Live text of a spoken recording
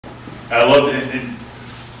I loved it.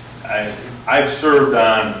 I've served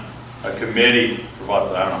on a committee for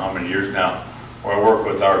about, I don't know how many years now, where I work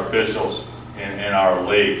with our officials in our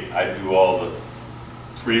league. I do all the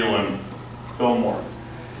prelim film work.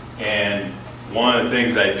 And one of the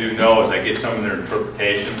things I do know is I get some of their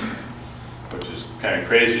interpretation, which is kind of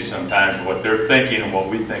crazy sometimes, what they're thinking and what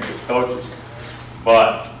we think as coaches.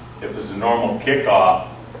 But if it's a normal kickoff,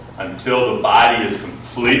 until the body is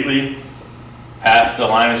completely past the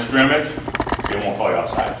line of scrimmage, they won't call you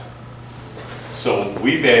offside. So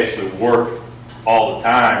we basically work all the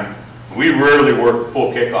time. We rarely work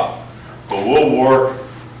full kickoff, but we'll work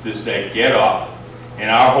that get off. And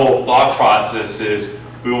our whole thought process is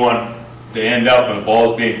we want to end up when the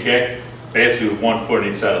ball is being kicked, basically with 1 foot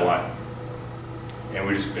each side of the line.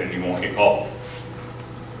 And you won't get called.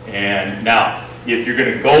 And now, if you're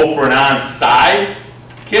going to go for an onside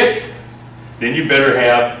kick, then you better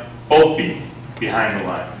have both feet behind the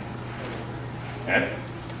line. Okay?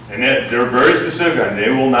 And they're very specific, and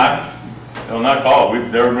they'll not call it.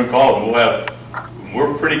 We've never been called.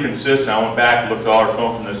 We're pretty consistent. I went back and looked at all our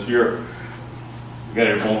film from this year. We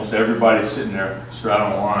got almost everybody sitting there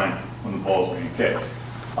straddling the line when the ball's being kicked.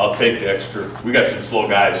 I'll take the extra. We got some slow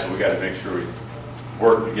guys, so we got to make sure we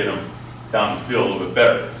work to get them down the field a little bit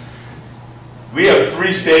better. We have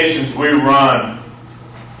 3 stations we run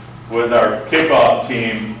with our kickoff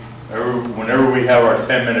team whenever we have our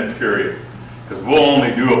 10-minute period, because we'll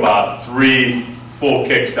only do about 3 full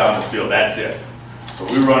kicks down the field. That's it. So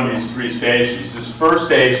we run these 3 stations. This first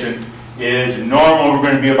station is normal. We're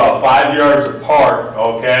going to be about 5 yards apart,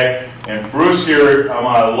 okay? And Bruce here, I'm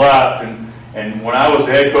on the left, and when I was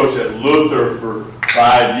the head coach at Luther for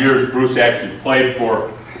 5 years, Bruce actually played for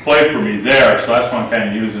me there, so that's why I'm kind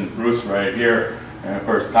of using Bruce right here. And of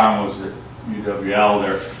course, Tom was at UWL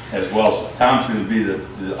there as well. So Tom's going to be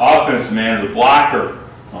the offensive man, the blocker,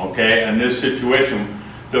 okay, in this situation.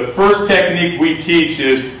 The first technique we teach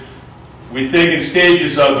is we think in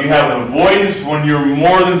stages of you have an avoidance when you're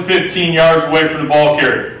more than 15 yards away from the ball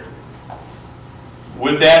carrier.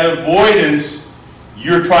 With that avoidance,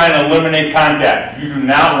 you're trying to eliminate contact. You do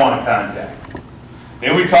not want contact.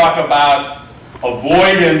 Then we talk about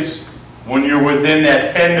avoidance when you're within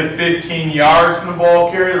that 10 to 15 yards from the ball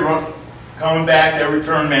carrier, coming back to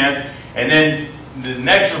return man. And then the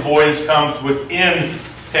next avoidance comes within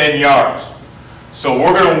 10 yards. So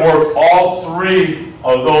we're going to work all 3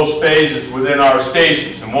 of those phases within our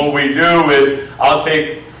stations. And what we do is I'll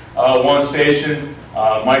take one station,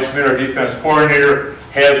 Mike Schmidt, our defense coordinator,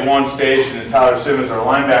 has one station, and Tyler Simmons, our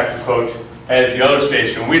linebacker coach, has the other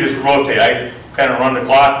station. We just rotate. I kind of run the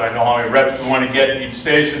clock. I know how many reps we want to get in each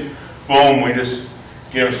station. Boom, we just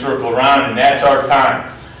get them circled around, and that's our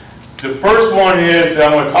time. The first one is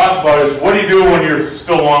that I'm going to talk about is what do you do when you're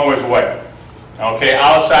still a long ways away? Okay,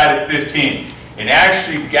 outside of 15. And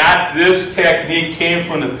actually got this technique came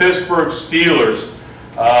from the Pittsburgh Steelers.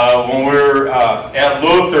 When we were at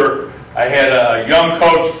Luther, I had a young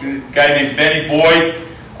coach, a guy named Benny Boyd,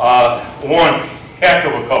 one heck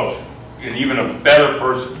of a coach, and even a better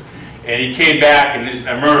person. And he came back, and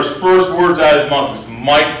I remember his first words out of his mouth was,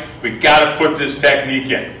 "Mike, we got to put this technique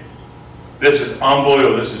in. This is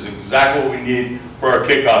unbelievable. This is exactly what we need for our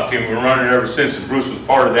kickoff team." We've been running it ever since, and Bruce was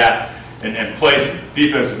part of that and played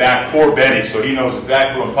defensive back for Benny, so he knows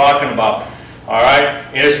exactly what I'm talking about. All right,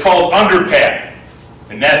 and it's called underpad,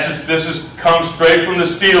 and this comes straight from the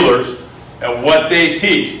Steelers and what they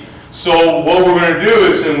teach. So what we're going to do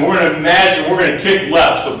is, and we're going to imagine we're going to kick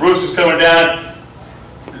left. So Bruce is coming down,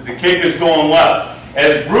 the kick is going left.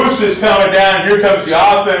 As Bruce is coming down, here comes the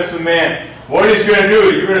offensive man. What he's going to do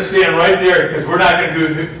is you're going to stand right there because we're not going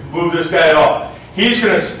to move this guy at all. He's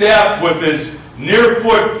going to step with his near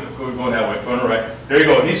foot. We're going that way, going right. There you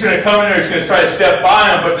go. He's going to come in there. He's going to try to step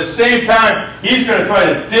by him, but at the same time, he's going to try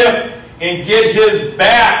to dip and get his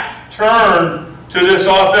back turned to this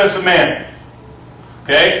offensive man.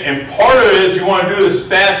 Okay? And part of it is you want to do this as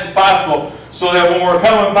fast as possible so that when we're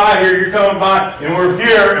coming by here, you're coming by, and we're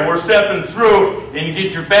here, and we're stepping through, and you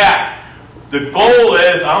get your back. The goal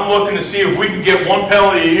is I'm looking to see if we can get 1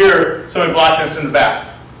 penalty a year, somebody blocking us in the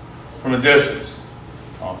back from a distance.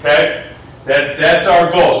 Okay? That's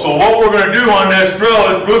our goal. So what we're going to do on this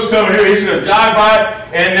drill is Bruce coming here, he's going to jog by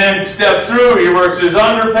and then step through. He works his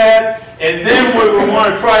underpad. And then what we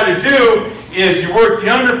want to try to do is you work the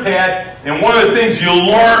underpad, and one of the things you'll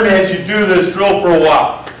learn as you do this drill for a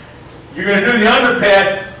while. You're going to do the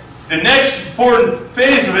underpad. The next important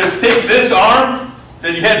phase of it is take this arm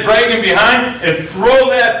that you had dragging behind and throw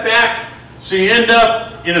that back so you end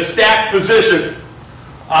up in a stacked position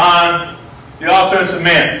on the offensive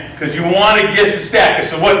man, because you want to get the stack.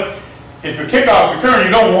 So what, if you kick off return,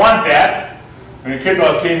 you don't want that. In a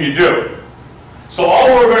kickoff team, you do. So all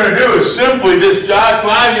we're going to do is simply just jog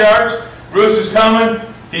 5 yards. Bruce is coming,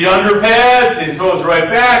 he underpads, and he throws right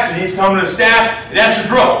back, and he's coming to snap, and that's the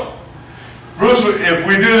drill. Bruce, if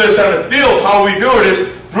we do this on the field, how we do it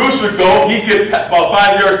is Bruce would go, he'd get about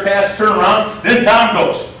 5 yards past, turn around, then Tom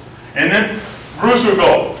goes. And then Bruce would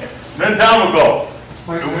go, then Tom would go.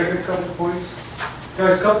 Mike, can I make a couple points?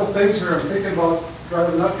 Guys, a couple things here I'm thinking about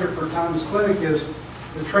driving up here for Tom's clinic is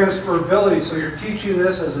the transferability. So you're teaching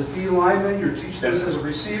this as a D lineman, you're teaching this as a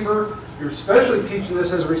receiver, you're especially teaching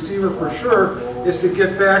this as a receiver for sure, is to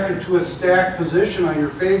get back into a stacked position on your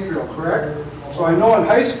fade drill, correct? So I know in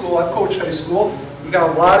high school, I've coached high school, you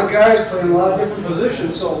got a lot of guys playing a lot of different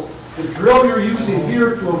positions. So the drill you're using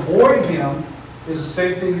here to avoid him is the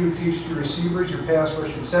same thing you teach to receivers, your pass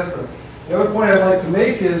rush, etc. The other point I'd like to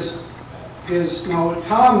make is you know,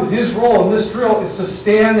 Tom, his role in this drill is to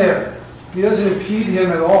stand there. He doesn't impede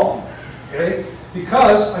him at all, okay?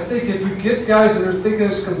 Because I think if you get guys that are thinking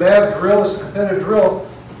this combative drill, this competitive drill,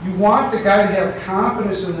 you want the guy to have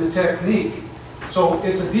confidence in the technique. So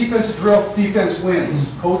it's a defensive drill, defense wins.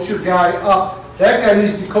 Coach your guy up. That guy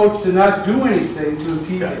needs to be coached to not do anything to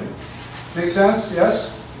impede him. Make sense?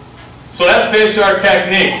 Yes? So that's basically our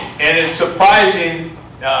technique. And it's surprising,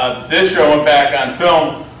 this year I went back on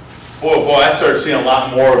film, boy, I started seeing a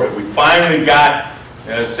lot more of it. We finally got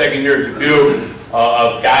second year debut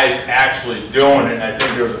of guys actually doing it, and I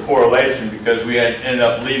think there was a correlation because we had ended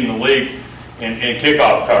up leading the league in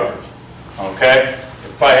kickoff coverage. Okay?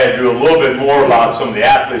 We probably had to do a little bit more about some of the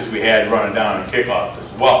athletes we had running down in kickoff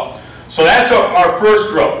as well. So that's our first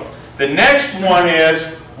drill. The next one is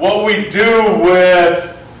what we do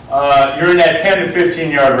with, you're in that 10 to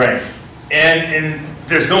 15 yard range. And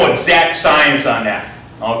there's no exact science on that.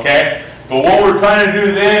 Okay? But what we're trying to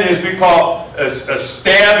do then is we call a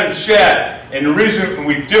stab and shed. And the reason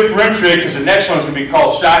we differentiate, because the next one's going to be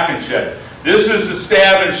called shock and shed. This is the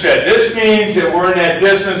stab and shed. This means that we're in that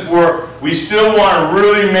distance where we still want to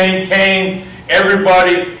really maintain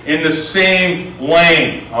everybody in the same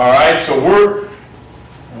lane. All right? So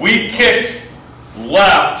we kicked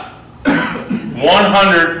left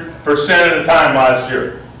 100% of the time last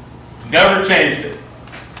year. Never changed it.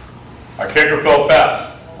 Our kicker felt best.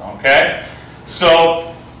 Okay?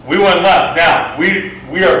 So we went left. Now,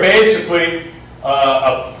 we are basically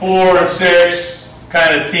a 4 and 6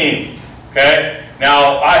 kind of team. Okay?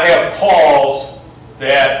 Now, I have calls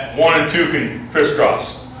that 1 and 2 can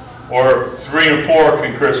crisscross, or 3 and 4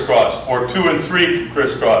 can crisscross, or 2 and 3 can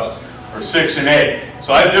crisscross, or 6 and 8.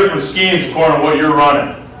 So I have different schemes according to what you're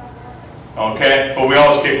running. Okay? But we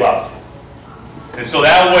always kick left. And so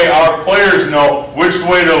that way our players know which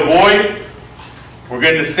way to avoid. We're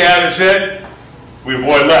getting the stab and shed, we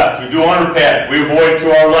avoid left. We do underpad, we avoid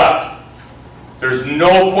to our left. There's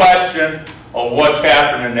no question of what's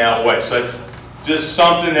happening that way. So it's just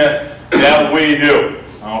something that we do.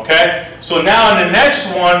 Okay? So now in the next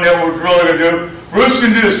one that we're really going to do, Bruce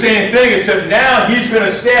can do the same thing, except now he's going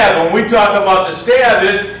to stab. When we talk about the stab,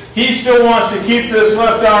 he still wants to keep this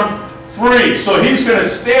left arm free. So he's going to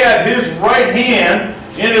stab his right hand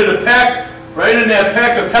into the pec, right in that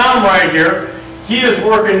pec of Tom right here. He is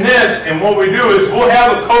working this, and what we do is we'll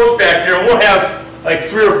have a coach back there, and we'll have like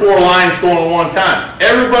 3 or 4 lines going at one time.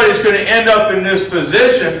 Everybody's going to end up in this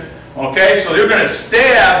position, okay? So they're going to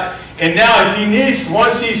stab, and now if he needs,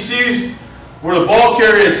 once he sees where the ball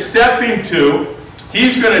carrier is stepping to,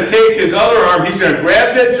 he's going to take his other arm, he's going to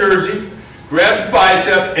grab that jersey, grab the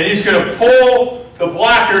bicep, and he's going to pull the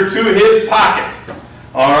blocker to his pocket.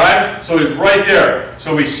 All right? So he's right there.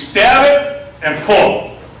 So we stab it and pull.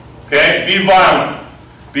 Okay, be violent.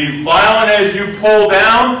 Be violent as you pull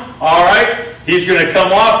down. All right, he's going to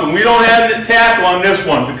come off, and we don't have the tackle on this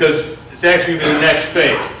one because it's actually the next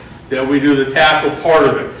phase that we do the tackle part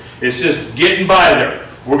of it. It's just getting by there.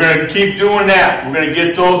 We're going to keep doing that. We're going to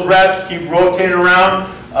get those reps, keep rotating around.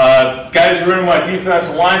 Guys who are in my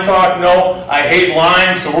defensive line talk know I hate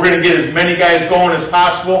lines, so we're going to get as many guys going as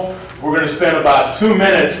possible. We're going to spend about 2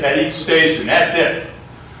 minutes at each station. That's it.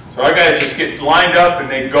 So our guys just get lined up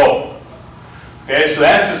and they go. Okay, so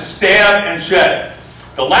that's a stab and shed.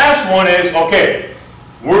 The last one is, okay,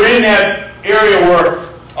 we're in that area where,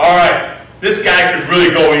 all right, this guy could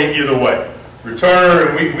really go either way. Returner,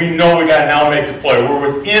 and we know we got to now make the play.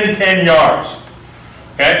 We're within 10 yards.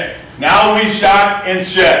 Okay, now we shock and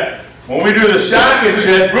shed. When we do the shock and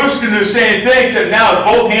shed, Bruce can do the same thing, except now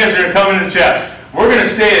both hands are going to come in the chest. We're going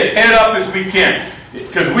to stay as head up as we can.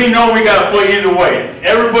 Because we know we got to play either way.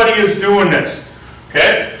 Everybody is doing this.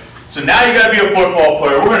 Okay? So now you got to be a football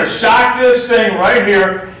player. We're going to shock this thing right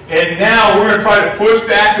here, and now we're going to try to push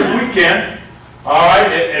back as we can. All right,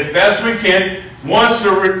 as best we can. once the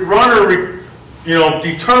runner,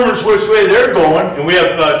 determines which way they're going, and we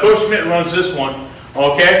have Coach Schmidt runs this one,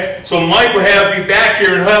 okay? So Mike will be back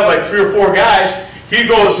here and have like 3 or 4 guys. He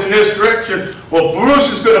goes in this direction. Well, Bruce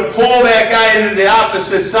is going to pull that guy into the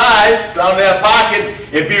opposite side, down that pocket,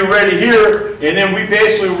 and be ready here. And then we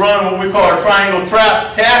basically run what we call our triangle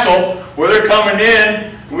trap tackle, where they're coming in,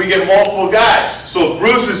 and we get multiple guys. So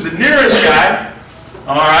Bruce is the nearest guy.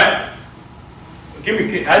 All right.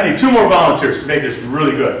 I need 2 more volunteers to make this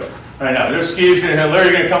really good. Right now, there's Ski's going to,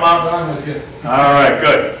 Larry going to come out. I'm with you. All right,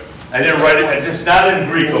 good. I didn't write it. It's just not in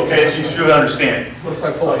Greek, okay? So you should understand. What if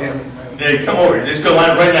I pull a hammer? Hey, come over here. Just go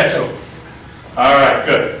line right next to him. All right,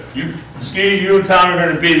 good. Ski, you and Tom are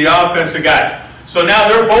going to be the offensive guys. So now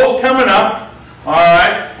they're both coming up, all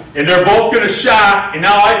right, and they're both going to shot, and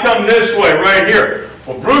now I come this way right here.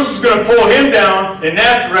 Well, Bruce is going to pull him down in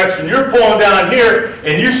that direction. You're pulling down here,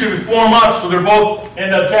 and you should form up so they're both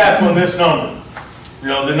end up tackling this number.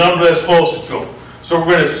 The number that's closest to them. So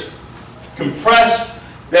we're going to compress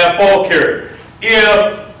that ball carrier.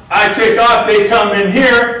 If I take off, they come in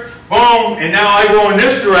here. Boom, and now I go in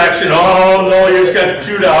this direction. Oh, no, you just got to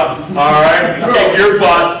shoot out. All right, you kick your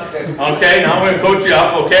butt. Okay, now I'm going to coach you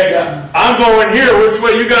up, okay? Yeah. I'm going here. Which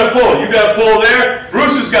way you got to pull? You got to pull there.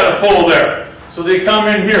 Bruce has got to pull there. So they come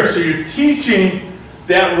in here. So you're teaching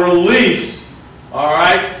that release, all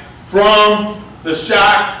right, from the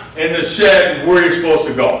shock and the shed where you're supposed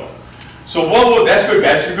to go. So that's good,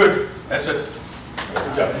 guys. You're good. That's it.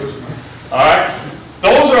 Good job. All right.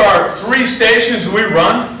 Those are our 3 stations we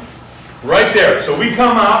run. Right there. So we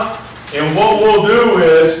come out, and what we'll do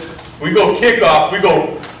is we go kickoff.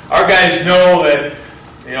 Our guys know that,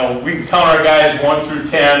 we can count our guys 1 through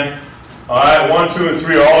 10. All right, 1, 2, and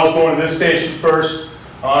 3 are always going to this station first.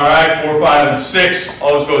 All right, 4, 5, and 6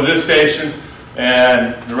 always go to this station,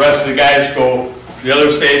 and the rest of the guys go to the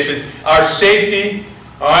other station. Our safety,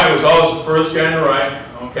 all right, was always the first guy on the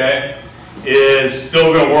right, okay, is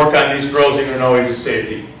still going to work on these drills. You're going to know he's a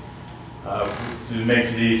safety. It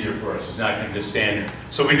makes it easier for us. It's not going to just stand there.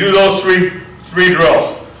 So we do those three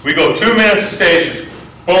drills. We go 2 minutes a station.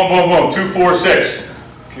 Boom, boom, boom. 2, 4, 6.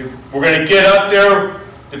 We're going to get up there.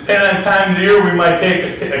 Depending on time of the year, we might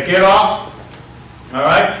take a get off. All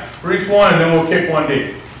right, for each one, and then we'll kick 1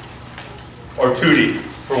 deep or 2 deep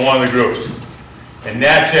for one of the groups, and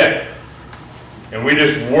that's it. And we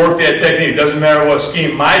just work that technique. It doesn't matter what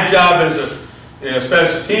scheme. My job as a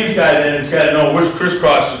special teams guy then is got to know which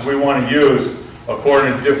crisscrosses we want to use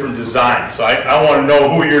according to different designs. So I want to know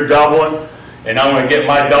who you're doubling, and I want to get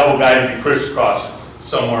my double guy to be crisscrossing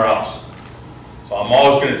somewhere else. So I'm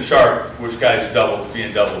always going to chart which guy's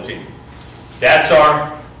being double teamed. That's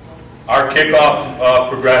our kickoff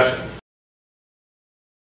progression.